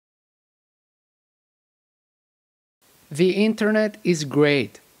The internet is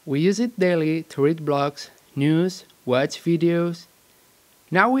great. We use it daily to read blogs, news, watch videos.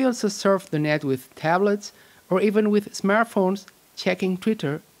 Now we also surf the net with tablets or even with smartphones, checking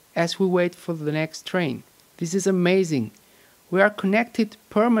Twitter as we wait for the next train. This is amazing. We are connected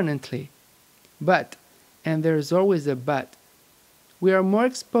permanently. But, and there is always a but, we are more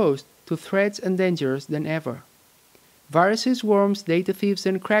exposed to threats and dangers than ever. Viruses, worms, data thieves,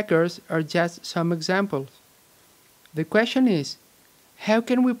 and crackers are just some examples. The question is, how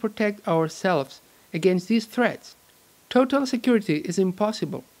can we protect ourselves against these threats? Total security is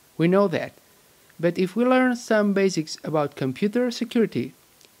impossible, we know that. But if we learn some basics about computer security,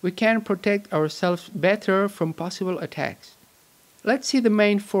 we can protect ourselves better from possible attacks. Let's see the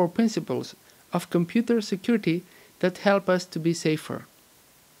main 4 principles of computer security that help us to be safer.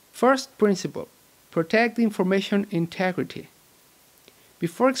 First principle, protect information integrity.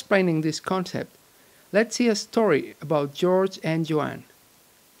 Before explaining this concept, let's see a story about George and Joanne.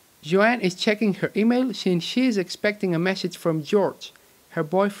 Joanne is checking her email since she is expecting a message from George, her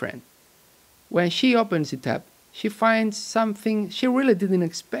boyfriend. When she opens it up, she finds something she really didn't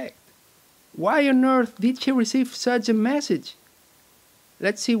expect. Why on earth did she receive such a message?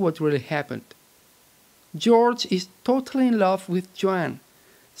 Let's see what really happened. George is totally in love with Joanne.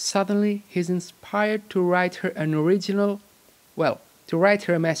 Suddenly, he's inspired to write her a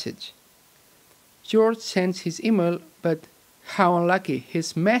message. George sends his email, but how unlucky,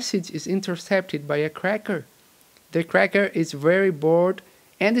 his message is intercepted by a cracker. The cracker is very bored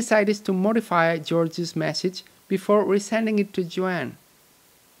and decides to modify George's message before resending it to Joanne.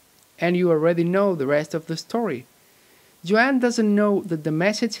 And you already know the rest of the story. Joanne doesn't know that the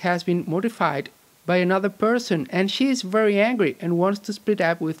message has been modified by another person, and she is very angry and wants to split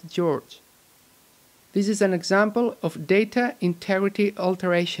up with George. This is an example of data integrity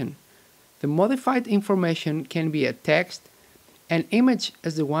alteration. The modified information can be a text, an image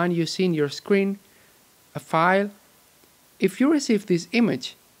as the one you see in your screen, a file. If you receive this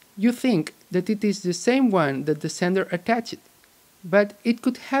image, you think that it is the same one that the sender attached. But it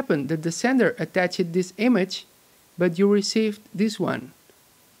could happen that the sender attached this image, but you received this one.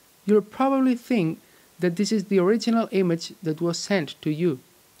 You'll probably think that this is the original image that was sent to you.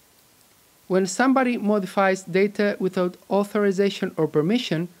 When somebody modifies data without authorization or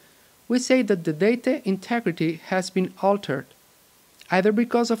permission, we say that the data integrity has been altered, either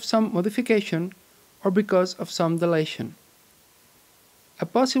because of some modification or because of some deletion. A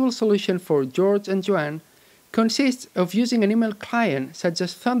possible solution for George and Joanne consists of using an email client such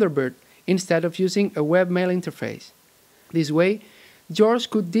as Thunderbird instead of using a webmail interface. This way, George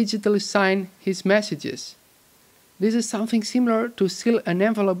could digitally sign his messages. This is something similar to seal an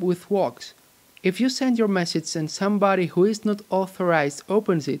envelope with wax. If you send your message and somebody who is not authorized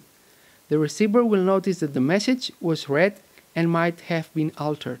opens it, the receiver will notice that the message was read and might have been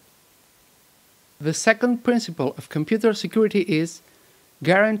altered. The second principle of computer security is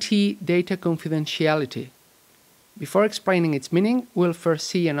guarantee data confidentiality. Before explaining its meaning, we'll first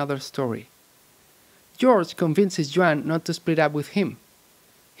see another story. George convinces Joanne not to split up with him.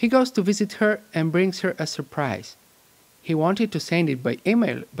 He goes to visit her and brings her a surprise. He wanted to send it by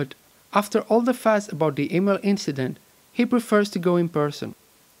email, but after all the fuss about the email incident, he prefers to go in person.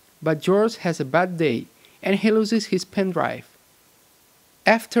 But George has a bad day and he loses his pen drive.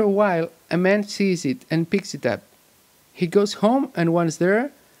 After a while, a man sees it and picks it up. He goes home and once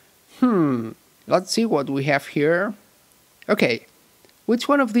there, let's see what we have here. Okay, which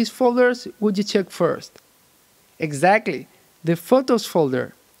one of these folders would you check first? Exactly, the photos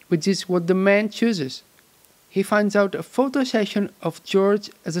folder, which is what the man chooses. He finds out a photo session of George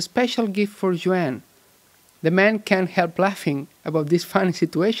as a special gift for Joanne. The man can't help laughing about this funny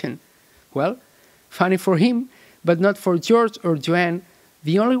situation. Well, funny for him, but not for George or Joanne,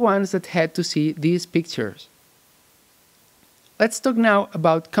 the only ones that had to see these pictures. Let's talk now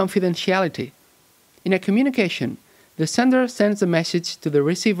about confidentiality. In a communication, the sender sends a message to the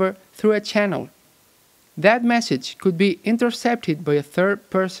receiver through a channel. That message could be intercepted by a third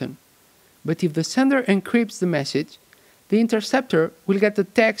person. But if the sender encrypts the message, the interceptor will get a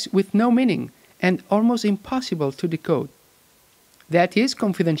text with no meaning and almost impossible to decode. That is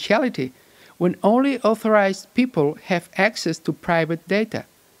confidentiality, when only authorized people have access to private data.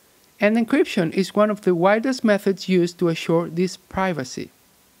 And encryption is one of the widest methods used to assure this privacy.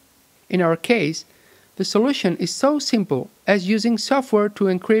 In our case, the solution is so simple as using software to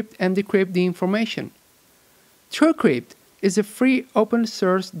encrypt and decrypt the information. TrueCrypt is a free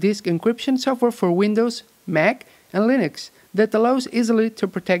open-source disk encryption software for Windows, Mac, and Linux that allows easily to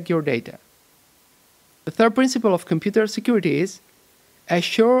protect your data. The third principle of computer security is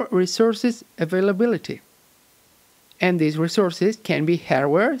assure resources availability. And these resources can be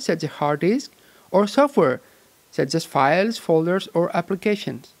hardware, such as hard disk, or software, such as files, folders, or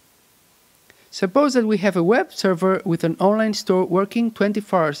applications. Suppose that we have a web server with an online store working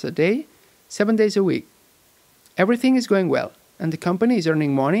 24 hours a day, 7 days a week. Everything is going well, and the company is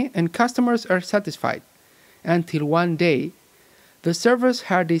earning money and customers are satisfied. Until one day, the server's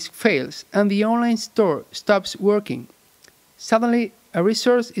hard disk fails and the online store stops working. Suddenly, a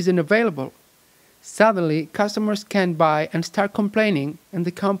resource isn't available. Suddenly, customers can't buy and start complaining, and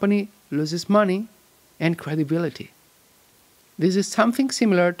the company loses money and credibility. This is something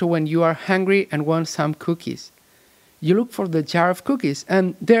similar to when you are hungry and want some cookies. You look for the jar of cookies,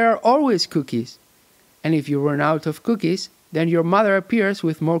 and there are always cookies. And if you run out of cookies, then your mother appears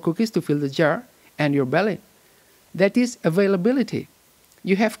with more cookies to fill the jar and your belly. That is availability.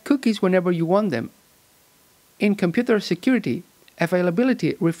 You have cookies whenever you want them. In computer security,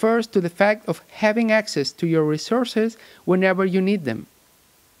 availability refers to the fact of having access to your resources whenever you need them.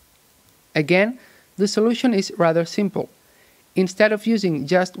 Again, the solution is rather simple. Instead of using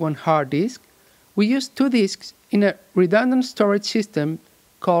just one hard disk, we use 2 disks in a redundant storage system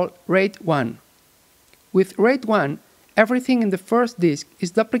called RAID 1. With RAID 1, everything in the first disk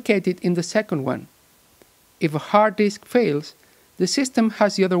is duplicated in the second one. If a hard disk fails, the system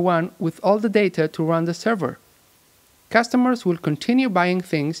has the other one with all the data to run the server. Customers will continue buying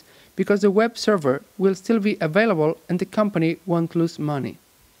things because the web server will still be available and the company won't lose money.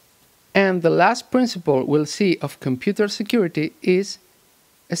 And the last principle we'll see of computer security is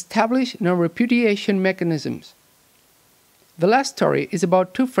establish non-repudiation mechanisms. The last story is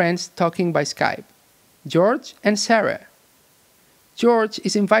about 2 friends talking by Skype, George and Sarah. George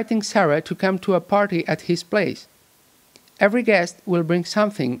is inviting Sarah to come to a party at his place. Every guest will bring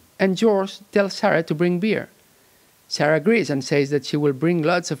something, and George tells Sarah to bring beer. Sarah agrees and says that she will bring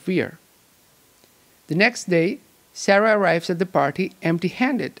lots of beer. The next day, Sarah arrives at the party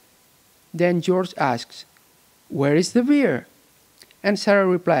empty-handed. Then George asks, "Where is the beer?" And Sarah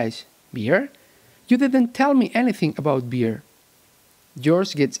replies, "Beer? You didn't tell me anything about beer."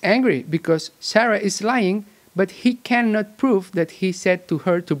 George gets angry because Sarah is lying, but he cannot prove that he said to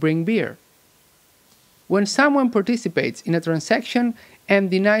her to bring beer. When someone participates in a transaction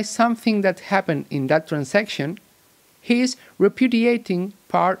and denies something that happened in that transaction, he is repudiating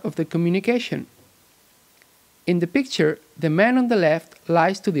part of the communication. In the picture, the man on the left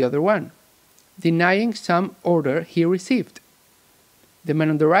lies to the other one, denying some order he received. The man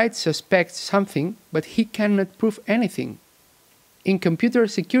on the right suspects something, but he cannot prove anything. In computer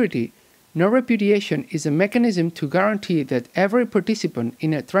security, non-repudiation is a mechanism to guarantee that every participant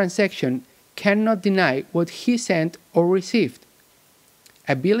in a transaction cannot deny what he sent or received.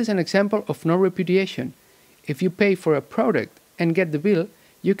 A bill is an example of non-repudiation. If you pay for a product and get the bill,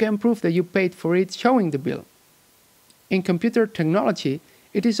 you can prove that you paid for it showing the bill. In computer technology,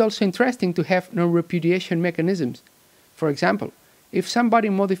 it is also interesting to have non-repudiation mechanisms. For example, if somebody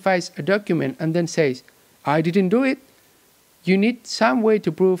modifies a document and then says, "I didn't do it," you need some way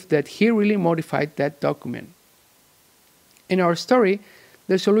to prove that he really modified that document. In our story,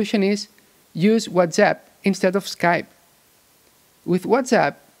 the solution is use WhatsApp instead of Skype. With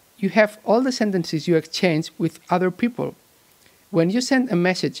WhatsApp, you have all the sentences you exchange with other people. When you send a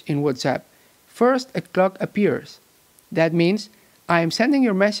message in WhatsApp, first a clock appears. That means I am sending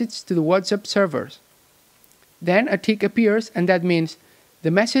your message to the WhatsApp servers. Then a tick appears, and that means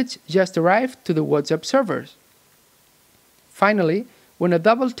the message just arrived to the WhatsApp servers. Finally, when a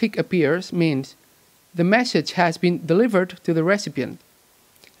double tick appears, means the message has been delivered to the recipient.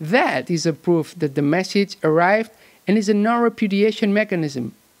 That is a proof that the message arrived and is a non-repudiation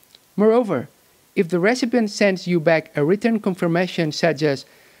mechanism. Moreover, if the recipient sends you back a written confirmation such as,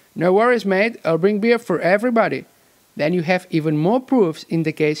 "No worries mate, I'll bring beer for everybody," then you have even more proofs in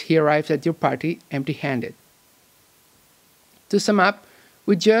the case he arrives at your party empty-handed. To sum up,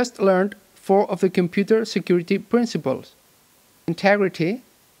 we just learned 4 of the computer security principles: integrity,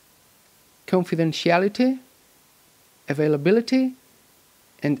 confidentiality, availability,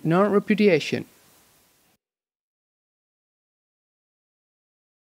 and non-repudiation.